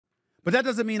but that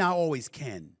doesn't mean I always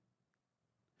can.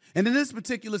 And in this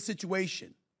particular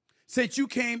situation, since you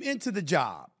came into the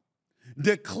job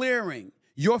declaring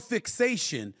your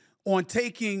fixation on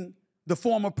taking the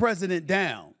former president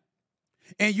down,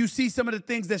 and you see some of the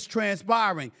things that's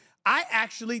transpiring, I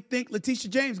actually think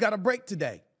Letitia James got a break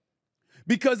today.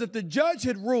 Because if the judge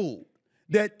had ruled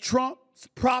that Trump's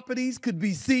properties could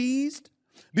be seized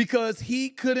because he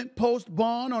couldn't post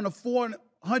bond on a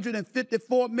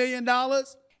 $454 million.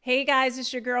 Hey guys,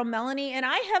 it's your girl Melanie, and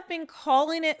I have been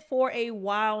calling it for a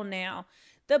while now.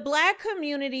 The Black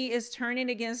community is turning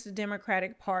against the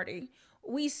Democratic Party.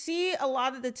 We see a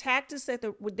lot of the tactics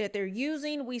that they're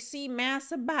using. We see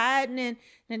Massa Biden and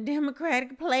the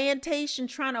Democratic plantation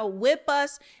trying to whip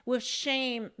us with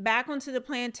shame back onto the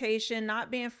plantation,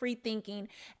 not being free thinking,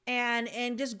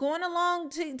 and just going along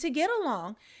to get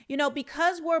along. You know,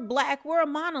 because we're Black, we're a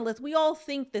monolith. We all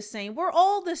think the same. We're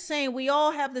all the same. We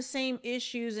all have the same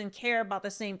issues and care about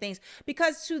the same things.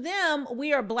 Because to them,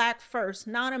 we are Black first,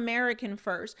 not American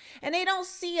first. And they don't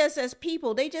see us as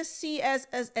people. They just see us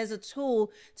as a tool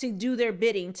to do their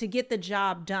bidding, to get the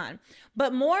job done.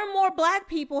 But more and more Black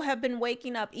people have been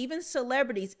waking up, even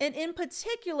celebrities, and in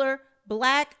particular,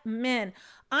 Black men.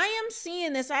 I am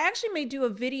seeing this. I actually may do a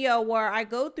video where I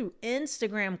go through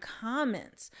Instagram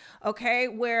comments, okay,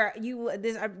 where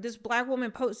this Black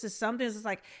woman posted something. It's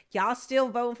like, y'all still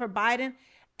voting for Biden?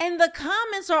 And the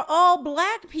comments are all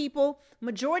Black people,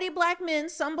 majority Black men,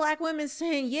 some Black women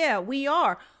saying, yeah, we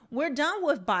are. We're done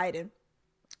with Biden.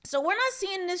 So we're not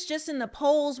seeing this just in the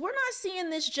polls. We're not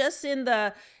seeing this just in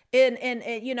the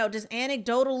you know, just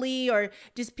anecdotally, or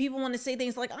just people want to say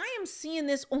things. Like, I am seeing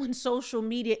this on social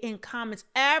media in comments,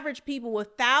 average people with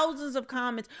thousands of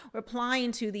comments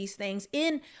replying to these things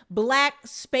in Black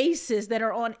spaces that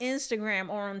are on Instagram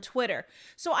or on Twitter.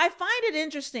 So I find it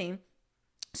interesting.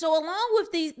 So along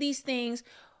with these things,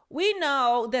 we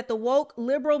know that the woke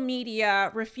liberal media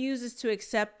refuses to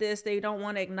accept this. They don't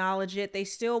want to acknowledge it. They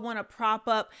still want to prop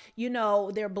up, you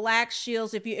know, their Black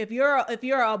shields. If you're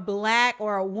a Black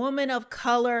or a woman of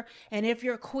color, and if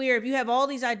you're queer, if you have all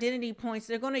these identity points,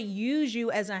 they're going to use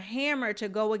you as a hammer to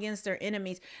go against their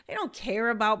enemies. They don't care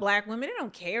about Black women. They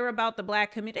don't care about the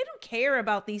Black community. They don't care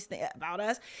about these things about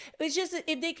us. It's just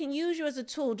if they can use you as a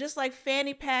tool, just like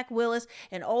Fannie Pack Willis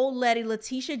and old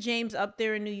Letitia James up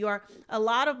there in New York. A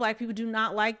lot of Black people do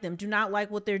not like them, do not like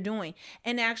what they're doing,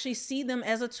 and actually see them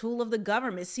as a tool of the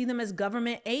government, see them as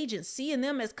government agents, seeing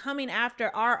them as coming after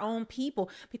our own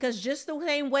people. Because just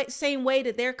the same way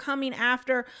that they're coming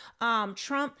after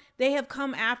Trump, they have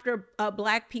come after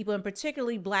Black people, and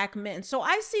particularly Black men. So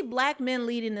I see Black men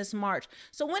leading this march.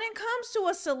 So when it comes to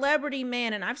a celebrity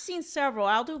man, and I've seen several,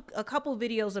 I'll do a couple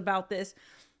videos about this.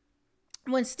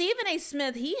 When Stephen A.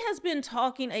 Smith, he has been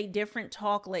talking a different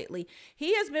talk lately.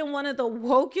 He has been one of the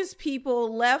wokest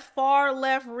people, far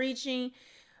left reaching,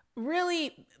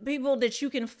 really people that you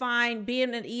can find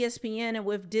being at ESPN and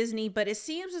with Disney. But it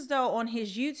seems as though on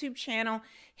his YouTube channel,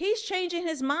 he's changing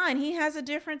his mind. He has a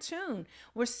different tune.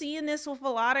 We're seeing this with a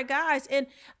lot of guys, and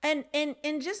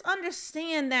just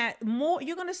understand that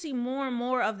you're going to see more and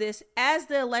more of this as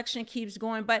the election keeps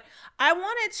going. But I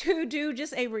wanted to do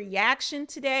just a reaction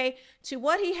today to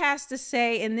what he has to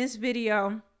say in this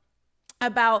video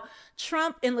about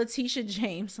Trump and Letitia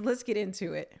James. Let's get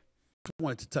into it. I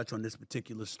wanted to touch on this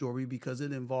particular story because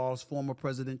it involves former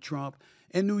President Trump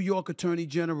and New York Attorney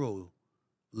General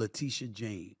Letitia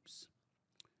James.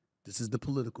 This is the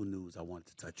political news I wanted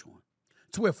to touch on.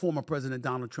 It's where former President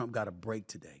Donald Trump got a break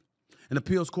today. An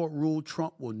appeals court ruled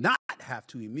Trump will not have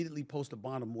to immediately post a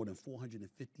bond of more than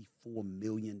 $454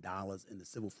 million in the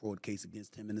civil fraud case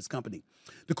against him and his company.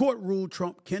 The court ruled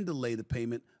Trump can delay the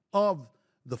payment of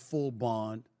the full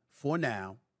bond for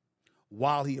now,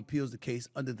 while he appeals the case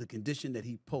under the condition that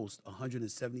he posts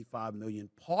 $175 million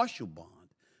partial bond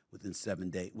within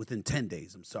 10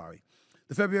 days.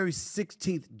 The February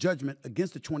 16th judgment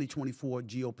against the 2024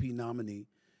 GOP nominee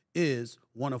is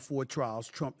one of 4 trials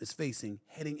Trump is facing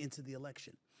heading into the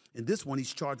election. In this one,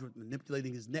 he's charged with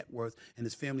manipulating his net worth and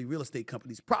his family real estate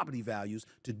company's property values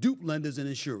to dupe lenders and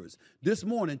insurers. This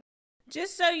morning,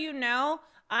 just so you know,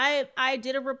 I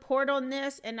did a report on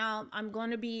this, and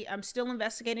I'm still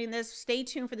investigating this. Stay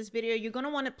tuned for this video. You're going to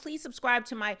want to please subscribe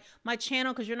to my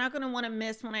channel, because you're not going to want to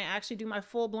miss when I actually do my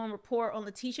full-blown report on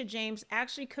Letitia James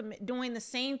actually doing the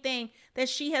same thing that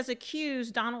she has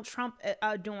accused Donald Trump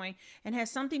doing, and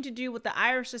has something to do with the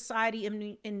Irish Society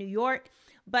in New York.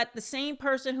 But the same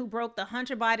person who broke the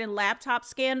Hunter Biden laptop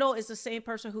scandal is the same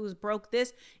person who's broke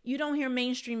this. You don't hear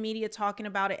mainstream media talking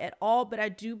about it at all, but I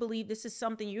do believe this is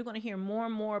something you're going to hear more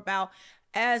and more about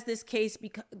as this case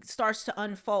starts to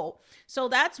unfold. So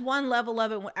that's one level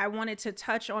of it I wanted to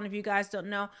touch on. If you guys don't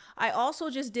know, I also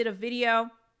just did a video.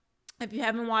 If you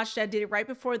haven't watched it, I did it right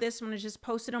before this one. I just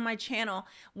posted on my channel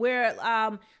where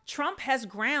Trump has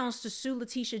grounds to sue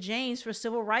Letitia James for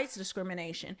civil rights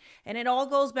discrimination. And it all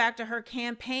goes back to her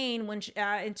campaign when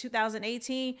in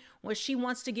 2018, where she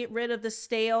wants to get rid of the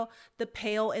stale, the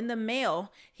pale, and the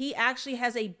male. He actually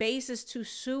has a basis to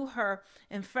sue her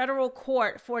in federal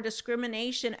court for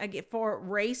discrimination for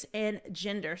race and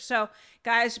gender. So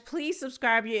guys, please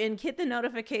subscribe and hit the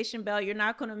notification bell. You're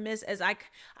not going to miss as I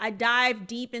dive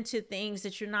deep into things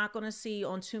that you're not going to see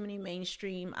on too many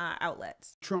mainstream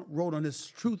outlets. Trump wrote on his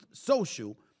Truth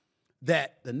Social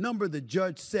that the number the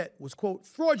judge set was, quote,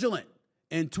 fraudulent,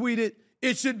 and tweeted,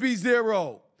 "It should be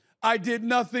 0. I did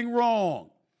nothing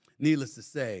wrong." Needless to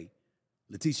say,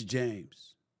 Letitia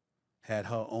James had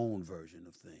her own version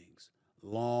of things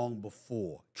long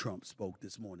before Trump spoke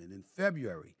this morning. In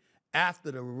February,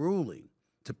 after the ruling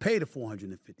to pay the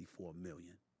 $454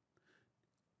 million,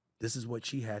 this is what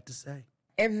she had to say.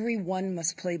 Everyone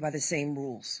must play by the same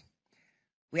rules.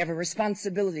 We have a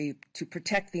responsibility to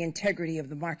protect the integrity of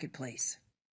the marketplace.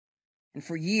 And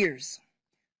for years,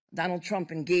 Donald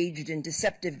Trump engaged in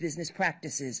deceptive business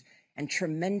practices and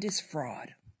tremendous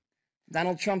fraud.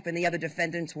 Donald Trump and the other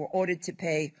defendants were ordered to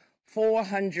pay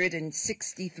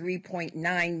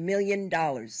 $463.9 million.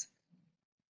 That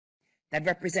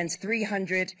represents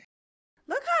 300.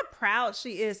 Look how proud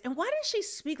she is. And why did she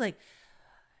speak like,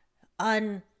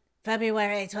 on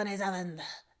February 27th,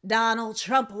 Donald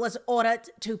Trump was ordered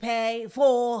to pay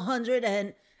 400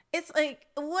 and it's like,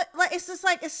 what? Like, it's just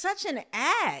like, it's such an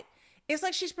act. It's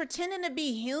like she's pretending to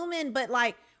be human, but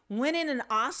like winning an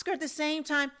Oscar at the same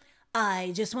time.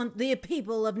 I just want the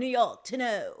people of New York to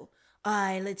know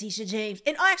I, Letitia James.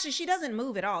 And actually, she doesn't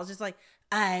move at all. It's just like,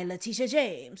 I, Letitia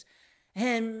James,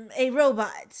 am a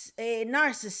robot, a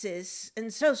narcissist, and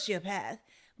sociopath.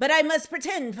 But I must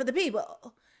pretend for the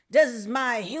people. Does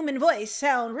my human voice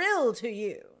sound real to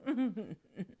you?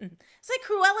 It's like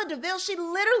Cruella de Vil. She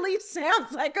literally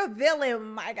sounds like a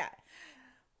villain. My God.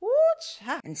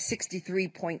 Woo-cha. And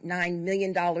 $63.9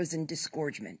 million in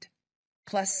disgorgement,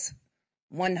 plus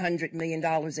 $100 million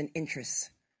in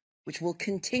interest, which will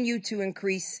continue to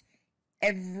increase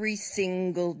every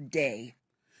single day.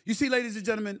 You see, ladies and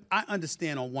gentlemen, I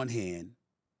understand on one hand,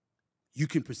 you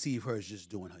can perceive her as just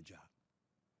doing her job.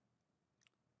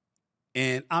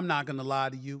 And I'm not going to lie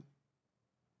to you.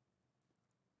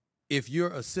 If you're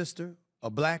a sister, a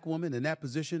black woman in that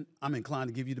position, I'm inclined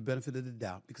to give you the benefit of the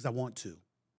doubt because I want to.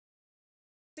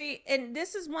 See, and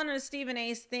this is one of the Stephen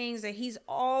A's things that he's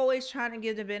always trying to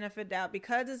give the benefit of doubt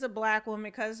because it's a black woman,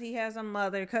 because he has a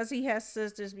mother, because he has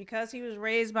sisters, because he was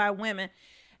raised by women.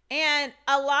 And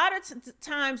a lot of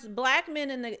times black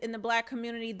men in the black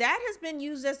community, that has been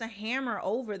used as a hammer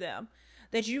over them.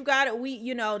 That you got to,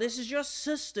 this is your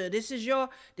sister. This is your,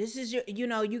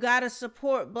 you got to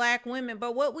support black women.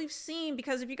 But what we've seen,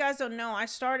 because if you guys don't know, I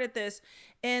started this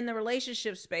in the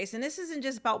relationship space. And this isn't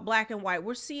just about black and white.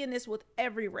 We're seeing this with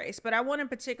every race. But I want in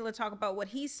particular talk about what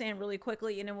he's saying really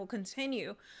quickly, and then we'll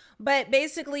continue. But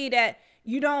basically that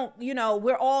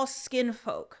we're all skin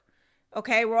folk.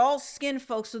 Okay, we're all skin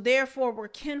folk, so therefore we're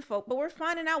kinfolk, but we're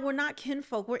finding out we're not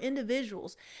kinfolk, we're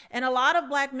individuals. And a lot of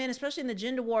black men, especially in the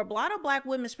gender war, a lot of black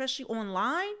women, especially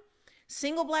online,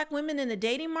 single black women in the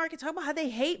dating market, talk about how they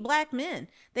hate black men.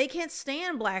 They can't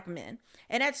stand black men.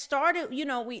 And that started,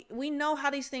 we know how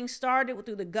these things started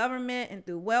through the government and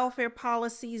through welfare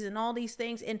policies and all these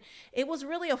things. And it was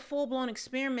really a full-blown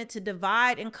experiment to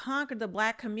divide and conquer the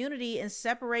black community and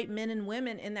separate men and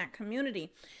women in that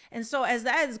community. And so as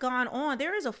that has gone on,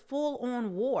 there is a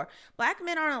full-on war. Black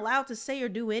men aren't allowed to say or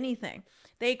do anything.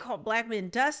 They call black men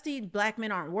dusty. Black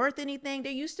men aren't worth anything.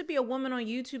 There used to be a woman on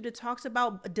YouTube that talks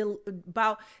about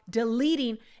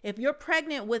deleting. If you're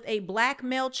pregnant with a black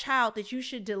male child, that you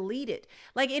should delete it.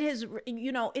 Like it is,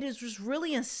 it is just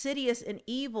really insidious and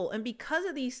evil. And because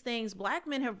of these things, black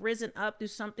men have risen up through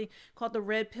something called the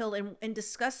red pill and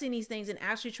discussing these things and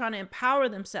actually trying to empower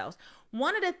themselves.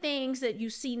 One of the things that you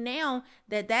see now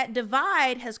that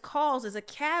divide has caused is a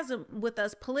chasm with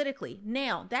us politically.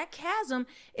 Now, that chasm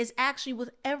is actually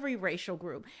with every racial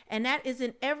group. And that is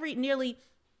in nearly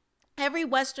every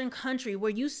Western country where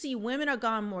you see women are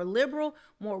gone more liberal,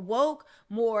 more woke,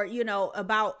 more,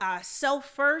 about self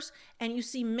first. And you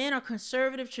see men are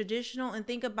conservative, traditional, and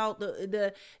think about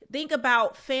think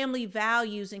about family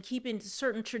values and keeping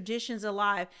certain traditions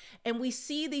alive. And we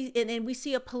see and we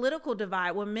see a political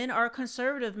divide where men are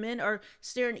conservative, men are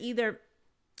steering either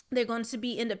they're going to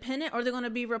be independent or they're going to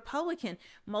be Republican.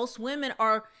 Most women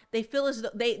are, they feel as though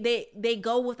they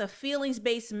go with a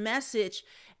feelings-based message,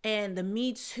 and the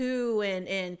Me Too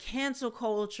and cancel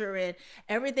culture and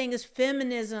everything is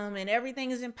feminism and everything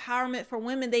is empowerment for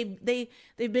women. They've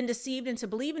been deceived into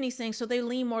believing these things, so they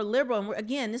lean more liberal. And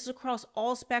again, this is across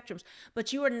all spectrums.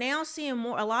 But you are now seeing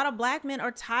more. A lot of Black men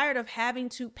are tired of having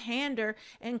to pander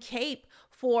and cape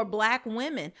for Black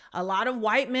women. A lot of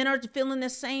white men are feeling the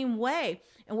same way,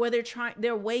 and where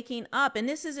they're waking up. And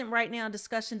this isn't right now a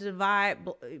discussion to divide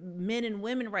men and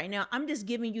women right now. I'm just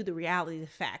giving you the reality, the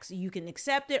facts. You can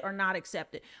accept it or not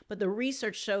accept it, but the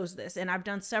research shows this. And I've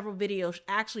done several videos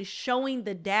actually showing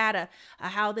the data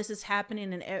of how this is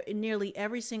happening in nearly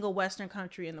every single Western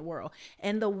country in the world.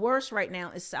 And the worst right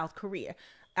now is South Korea,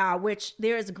 which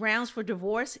there is grounds for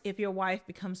divorce if your wife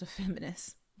becomes a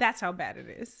feminist. That's how bad it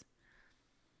is.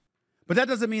 But that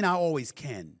doesn't mean I always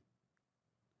can.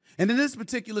 And in this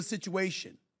particular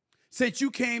situation, since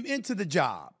you came into the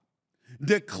job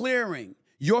declaring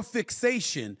your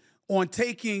fixation on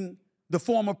taking the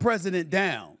former president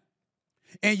down,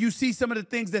 and you see some of the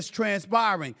things that's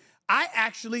transpiring, I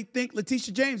actually think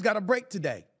Letitia James got a break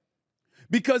today.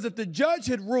 Because if the judge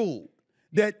had ruled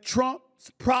that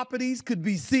Trump's properties could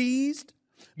be seized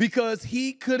because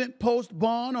he couldn't post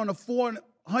bond on a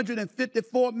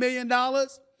 $454 million,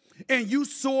 and you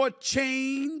saw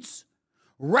chains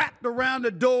wrapped around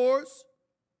the doors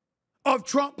of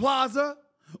Trump Plaza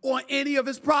or any of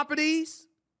his properties,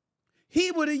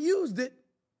 he would have used it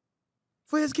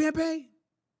for his campaign.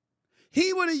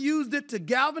 He would have used it to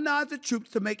galvanize the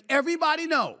troops, to make everybody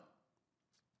know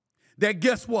that,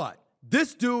 guess what?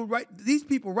 This dude, these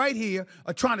people right here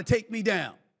are trying to take me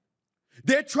down.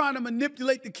 They're trying to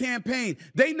manipulate the campaign.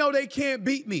 They know they can't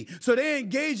beat me, so they're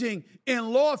engaging in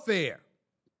lawfare.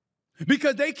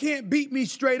 Because they can't beat me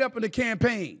straight up in the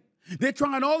campaign. They're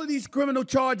trying all of these criminal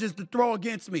charges to throw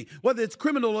against me, whether it's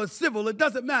criminal or civil, it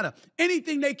doesn't matter.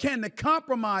 Anything they can to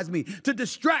compromise me, to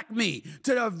distract me,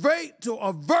 to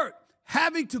avert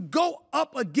having to go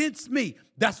up against me.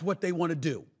 That's what they want to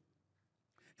do.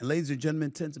 And ladies and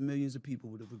gentlemen, tens of millions of people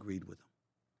would have agreed with them.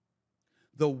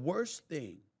 The worst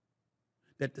thing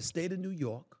that the state of New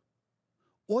York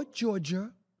or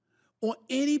Georgia or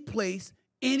any place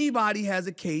anybody has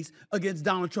a case against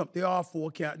Donald Trump. There are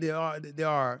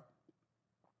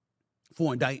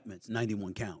four indictments,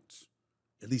 91 counts,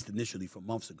 at least initially from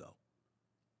months ago,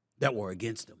 that were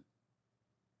against him.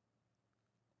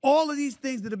 All of these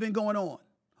things that have been going on,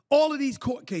 all of these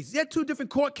court cases. There are 2 different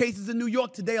court cases in New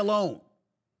York today alone.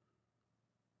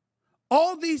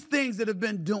 All these things that they've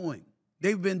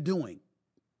been doing.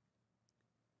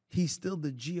 He's still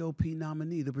the GOP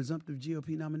nominee, the presumptive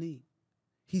GOP nominee.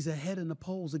 He's ahead in the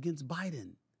polls against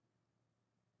Biden.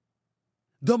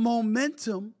 The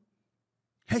momentum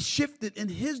has shifted in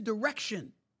his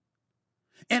direction.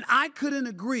 And I couldn't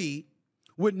agree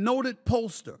with noted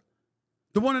pollster,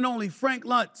 the one and only Frank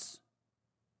Luntz,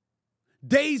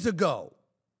 days ago,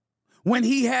 when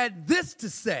he had this to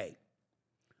say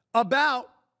about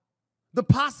the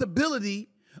possibility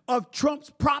of Trump's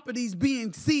properties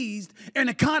being seized and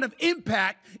the kind of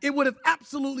impact it would have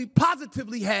absolutely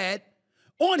positively had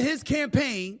on his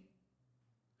campaign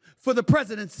for the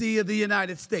presidency of the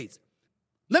United States.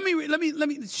 Let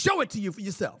me show it to you for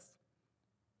yourself.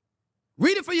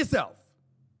 Read it for yourself.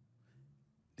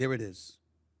 There it is.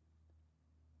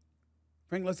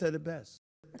 Frank Luntz said it best.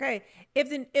 Okay, if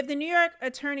the New York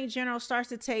Attorney General starts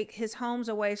to take his homes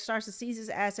away, starts to seize his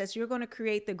assets, you're going to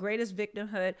create the greatest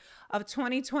victimhood of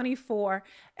 2024,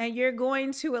 and you're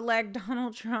going to elect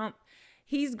Donald Trump.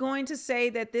 He's going to say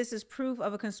that this is proof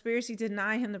of a conspiracy to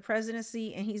deny him the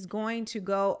presidency, and he's going to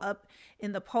go up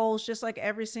in the polls just like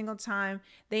every single time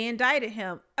they indicted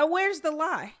him. Where's the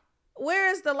lie?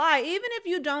 Where is the lie? Even if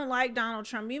you don't like Donald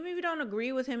Trump, even if you don't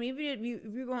agree with him, even if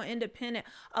you're going independent,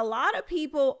 a lot of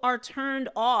people are turned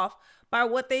off by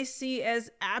what they see as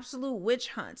absolute witch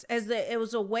hunts, as it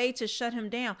was a way to shut him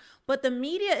down. But the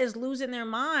media is losing their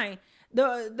mind.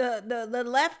 The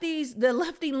lefties, the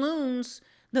lefty loons,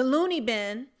 the loony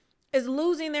bin is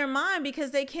losing their mind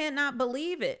because they cannot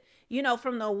believe it. You know,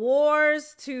 from the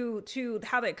wars to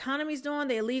how the economy's doing,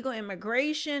 the illegal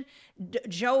immigration,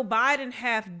 Joe Biden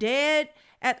half dead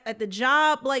at the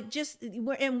job, like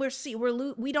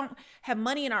we don't have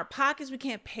money in our pockets, we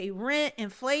can't pay rent,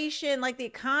 inflation, like the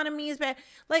economy is bad,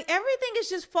 like everything is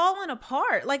just falling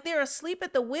apart, like they're asleep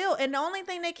at the wheel, and the only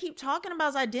thing they keep talking about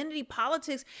is identity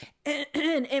politics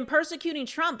and persecuting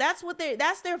Trump. That's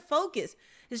their focus.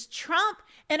 It's Trump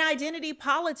and identity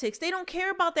politics. They don't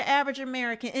care about the average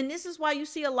American. And this is why you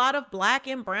see a lot of black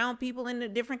and brown people in the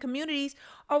different communities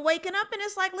are waking up, and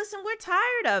it's like, listen, we're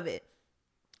tired of it.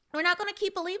 We're not going to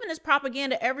keep believing this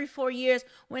propaganda every 4 years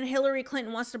when Hillary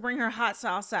Clinton wants to bring her hot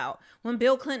sauce out, when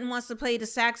Bill Clinton wants to play the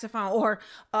saxophone, or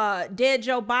dead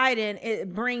Joe Biden,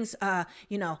 it brings,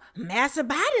 Master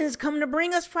Biden is coming to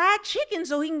bring us fried chicken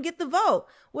so he can get the vote,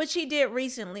 which he did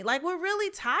recently. Like, we're really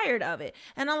tired of it.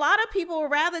 And a lot of people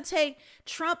would rather take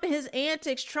Trump and his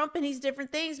antics, Trump and these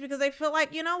different things, because they feel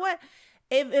like, you know what?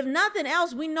 If nothing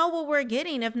else, we know what we're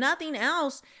getting. If nothing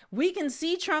else, we can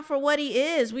see Trump for what he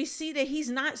is. We see that he's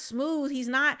not smooth. He's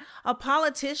not a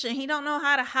politician. He don't know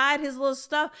how to hide his little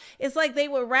stuff. It's like they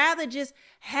would rather just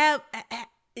have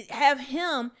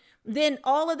him than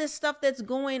all of this stuff that's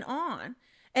going on.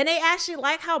 And they actually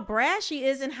like how brash he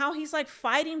is and how he's like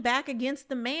fighting back against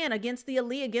the man, against the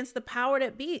elite, against the power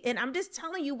that be. And I'm just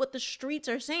telling you what the streets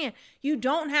are saying. You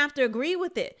don't have to agree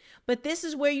with it. But this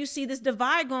is where you see this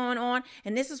divide going on.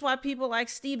 And this is why people like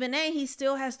Stephen A., he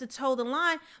still has to toe the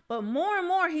line. But more and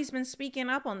more, he's been speaking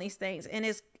up on these things. And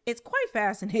it's quite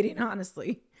fascinating,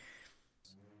 honestly.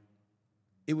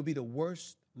 It would be the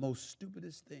worst, most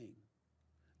stupidest thing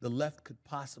the left could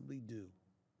possibly do.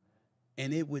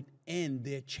 And it would end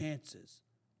their chances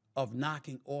of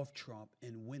knocking off Trump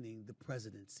and winning the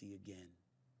presidency again.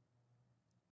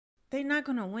 They're not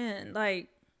going to win. Like,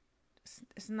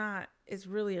 it's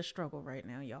really a struggle right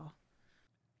now, y'all.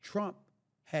 Trump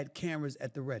had cameras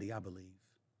at the ready, I believe.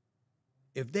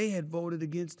 If they had voted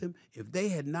against him, if they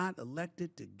had not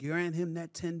elected to grant him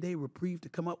that 10-day reprieve to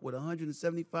come up with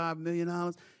 $175 million,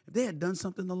 if they had done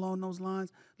something along those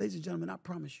lines, ladies and gentlemen, I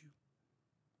promise you,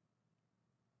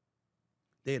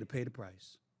 they had to pay the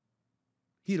price.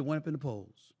 He'd have went up in the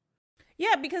polls.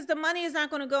 Yeah, because the money is not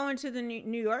going to go into the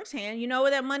New York's hand. You know where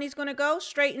that money's going to go?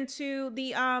 Straight into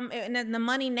the and then the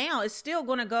money now is still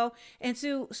going to go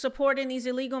into supporting these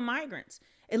illegal migrants,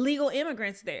 illegal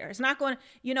immigrants there. It's not going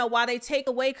to, while they take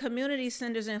away community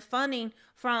centers and funding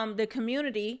from the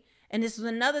community, and this is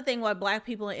another thing why black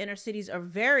people in inner cities are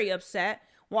very upset.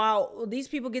 While these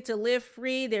people get to live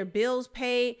free, their bills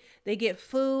paid, they get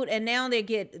food, and now they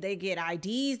get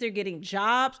IDs, they're getting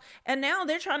jobs, and now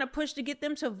they're trying to push to get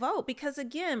them to vote because,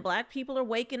 again, black people are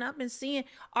waking up and seeing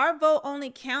our vote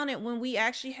only counted when we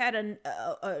actually had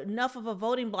enough of a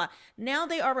voting block. Now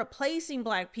they are replacing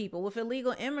black people with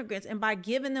illegal immigrants, and by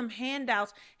giving them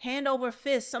handouts, hand over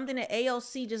fist, something that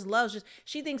AOC just loves.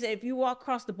 She thinks that if you walk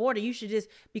across the border, you should just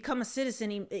become a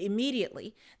citizen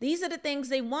immediately. These are the things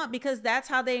they want because that's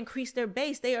how they increase their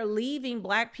base. They are leaving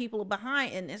black people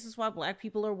behind, and this is why black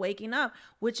people are waking up,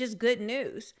 which is good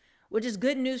news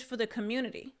for the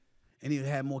community. And he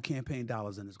had more campaign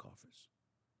dollars in his coffers.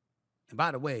 And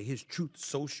by the way, his Truth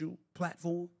Social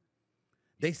platform,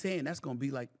 they saying that's going to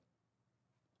be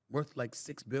worth like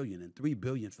 $6 billion and $3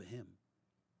 billion for him,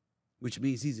 which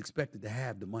means he's expected to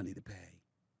have the money to pay.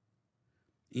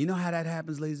 You know how that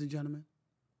happens, ladies and gentlemen?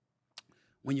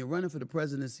 When you're running for the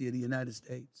presidency of the United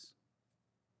States,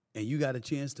 and you got a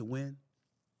chance to win,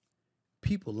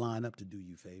 people line up to do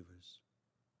you favors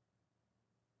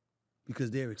because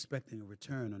they're expecting a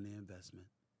return on their investment.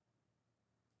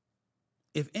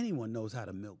 If anyone knows how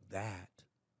to milk that,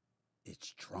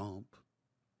 it's Trump.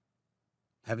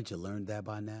 Haven't you learned that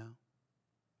by now?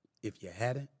 If you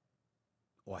hadn't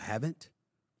or haven't,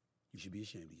 you should be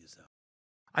ashamed of yourself.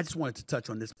 I just wanted to touch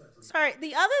on this. Sorry,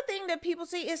 the other thing that people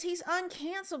see is he's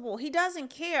uncancelable. He doesn't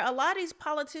care. A lot of these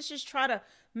politicians try to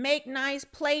make nice,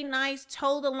 play nice,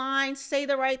 toe the line, say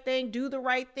the right thing, do the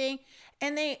right thing,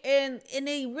 and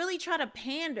they really try to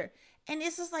pander. And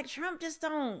it's just like Trump just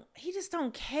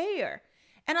don't care.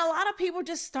 And a lot of people are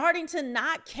just starting to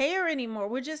not care anymore.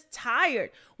 We're just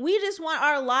tired. We just want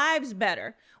our lives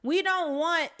better. We don't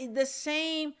want the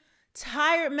same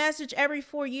tired message every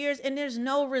 4 years and there's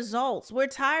no results. We're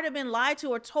tired of being lied to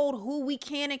or told who we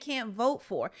can and can't vote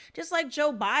for. Just like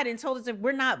Joe Biden told us that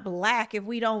we're not black if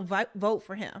we don't vote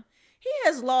for him. He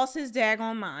has lost his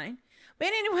daggone mind. But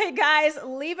anyway, guys,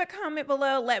 leave a comment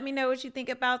below. Let me know what you think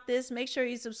about this. Make sure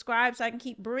you subscribe so I can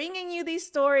keep bringing you these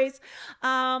stories.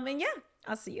 And yeah,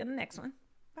 I'll see you in the next one.